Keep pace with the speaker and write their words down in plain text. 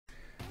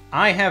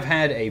I have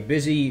had a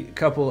busy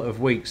couple of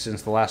weeks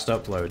since the last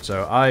upload,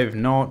 so I've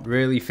not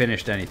really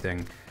finished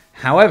anything.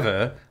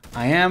 However,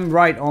 I am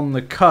right on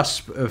the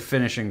cusp of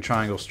finishing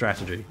Triangle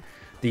Strategy.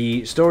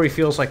 The story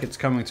feels like it's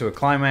coming to a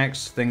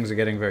climax, things are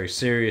getting very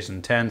serious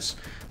and tense.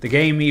 The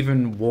game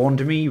even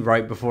warned me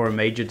right before a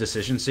major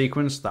decision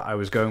sequence that I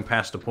was going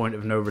past a point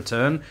of no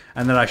return,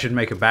 and that I should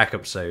make a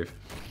backup save.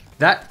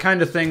 That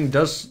kind of thing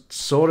does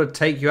sort of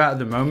take you out of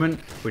the moment,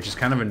 which is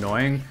kind of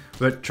annoying,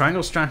 but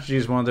Triangle Strategy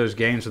is one of those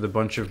games with a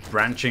bunch of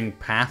branching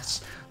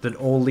paths that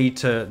all lead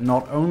to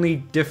not only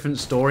different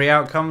story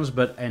outcomes,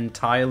 but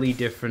entirely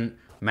different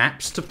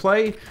maps to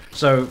play.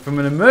 So from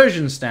an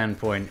immersion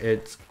standpoint,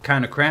 it's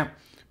kind of crap,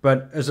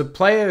 but as a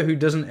player who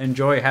doesn't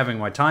enjoy having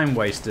my time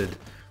wasted,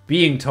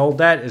 being told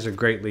that is a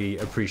greatly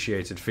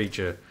appreciated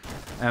feature.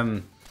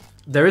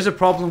 There is a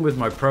problem with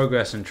my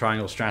progress in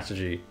Triangle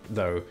Strategy,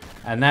 though,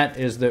 and that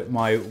is that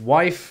my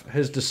wife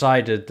has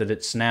decided that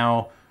it's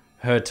now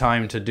her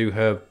time to do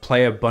her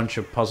play a bunch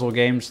of puzzle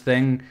games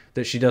thing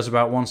that she does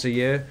about once a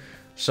year.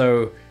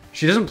 So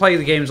she doesn't play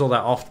the games all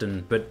that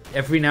often, but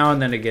every now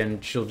and then again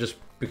she'll just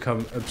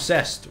become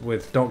obsessed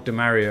with Dr.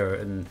 Mario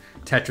and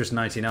Tetris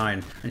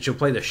 99, and she'll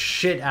play the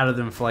shit out of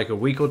them for like a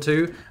week or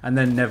two and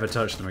then never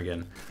touch them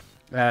again.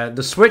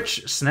 The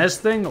Switch SNES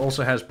thing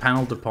also has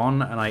Panel de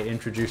Pon, and I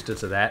introduced her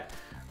to that,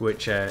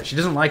 which she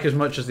doesn't like as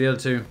much as the other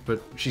two,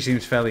 but she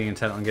seems fairly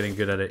intent on getting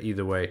good at it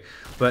either way.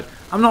 But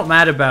I'm not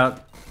mad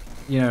about,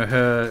 you know,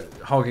 her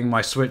hogging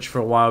my Switch for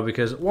a while,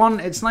 because one,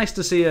 it's nice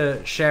to see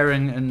her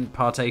sharing and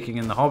partaking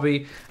in the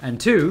hobby, and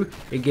two,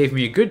 it gave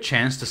me a good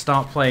chance to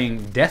start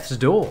playing Death's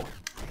Door.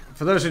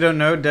 For those who don't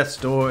know, Death's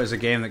Door is a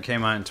game that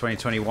came out in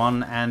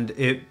 2021, and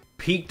it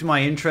piqued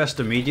my interest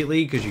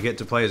immediately because you get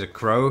to play as a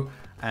crow,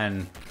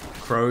 and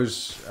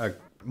crows are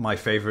my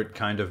favorite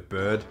kind of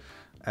bird.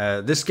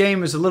 This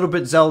game is a little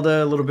bit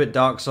Zelda, a little bit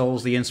Dark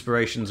Souls, the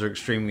inspirations are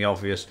extremely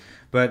obvious,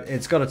 but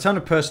it's got a ton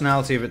of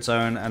personality of its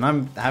own, and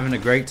I'm having a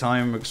great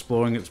time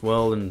exploring its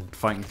world and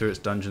fighting through its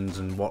dungeons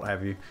and what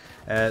have you.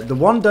 The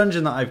one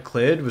dungeon that I've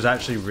cleared was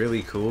actually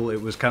really cool.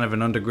 It was kind of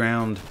an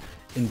underground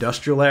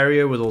industrial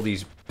area with all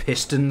these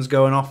pistons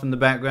going off in the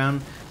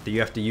background that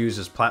you have to use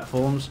as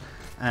platforms,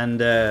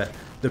 and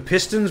the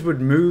pistons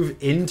would move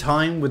in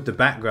time with the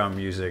background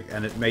music,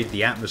 and it made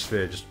the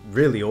atmosphere just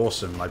really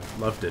awesome. I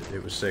loved it.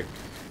 It was sick.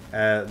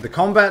 The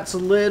combat's a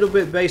little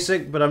bit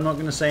basic, but I'm not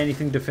going to say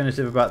anything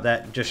definitive about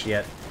that just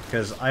yet,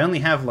 because I only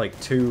have like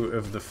 2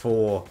 of the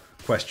 4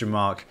 question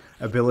mark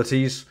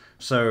abilities,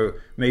 so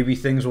maybe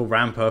things will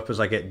ramp up as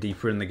I get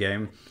deeper in the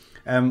game.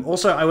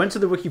 Also, I went to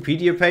the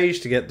Wikipedia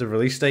page to get the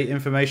release date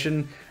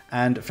information,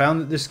 and found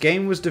that this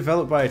game was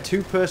developed by a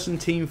 2-person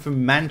team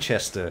from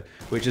Manchester,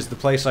 which is the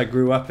place I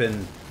grew up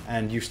in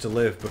and used to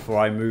live before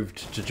I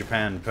moved to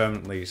Japan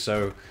permanently.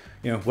 So,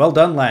 you know, well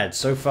done, lads.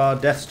 So far,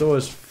 Death's Door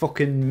is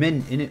fucking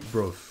mint, innit,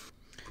 bruv.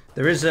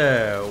 There is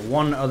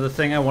one other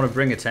thing I want to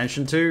bring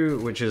attention to,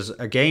 which is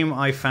a game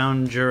I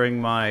found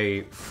during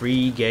my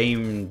free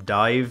game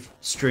dive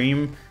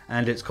stream,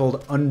 and it's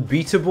called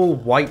Unbeatable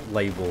White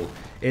Label.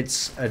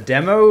 It's a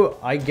demo,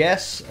 I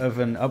guess, of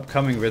an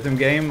upcoming rhythm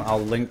game.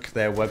 I'll link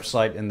their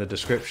website in the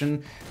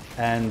description.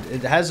 And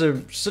it has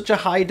such a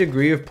high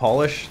degree of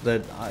polish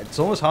that it's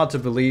almost hard to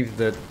believe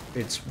that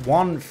it's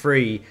 1,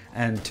 free,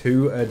 and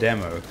 2, a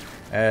demo.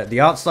 The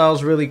art style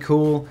is really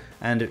cool,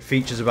 and it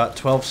features about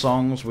 12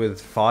 songs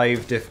with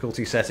 5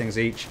 difficulty settings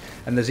each.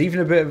 And there's even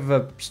a bit of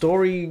a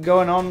story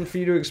going on for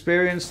you to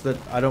experience that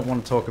I don't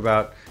want to talk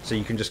about, so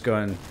you can just go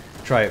and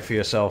try it for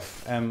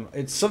yourself.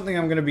 It's something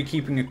I'm going to be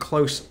keeping a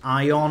close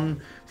eye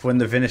on for when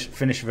the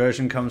finished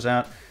version comes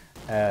out,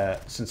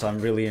 since I'm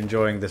really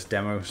enjoying this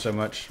demo so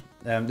much.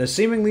 There's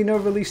seemingly no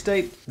release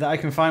date that I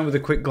can find with a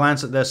quick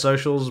glance at their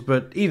socials,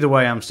 but either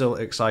way I'm still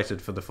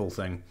excited for the full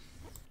thing.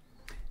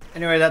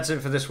 Anyway, that's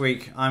it for this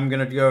week. I'm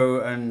going to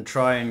go and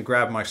try and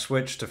grab my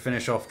Switch to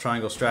finish off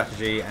Triangle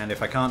Strategy, and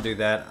if I can't do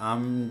that,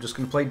 I'm just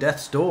going to play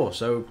Death's Door,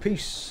 so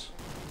peace!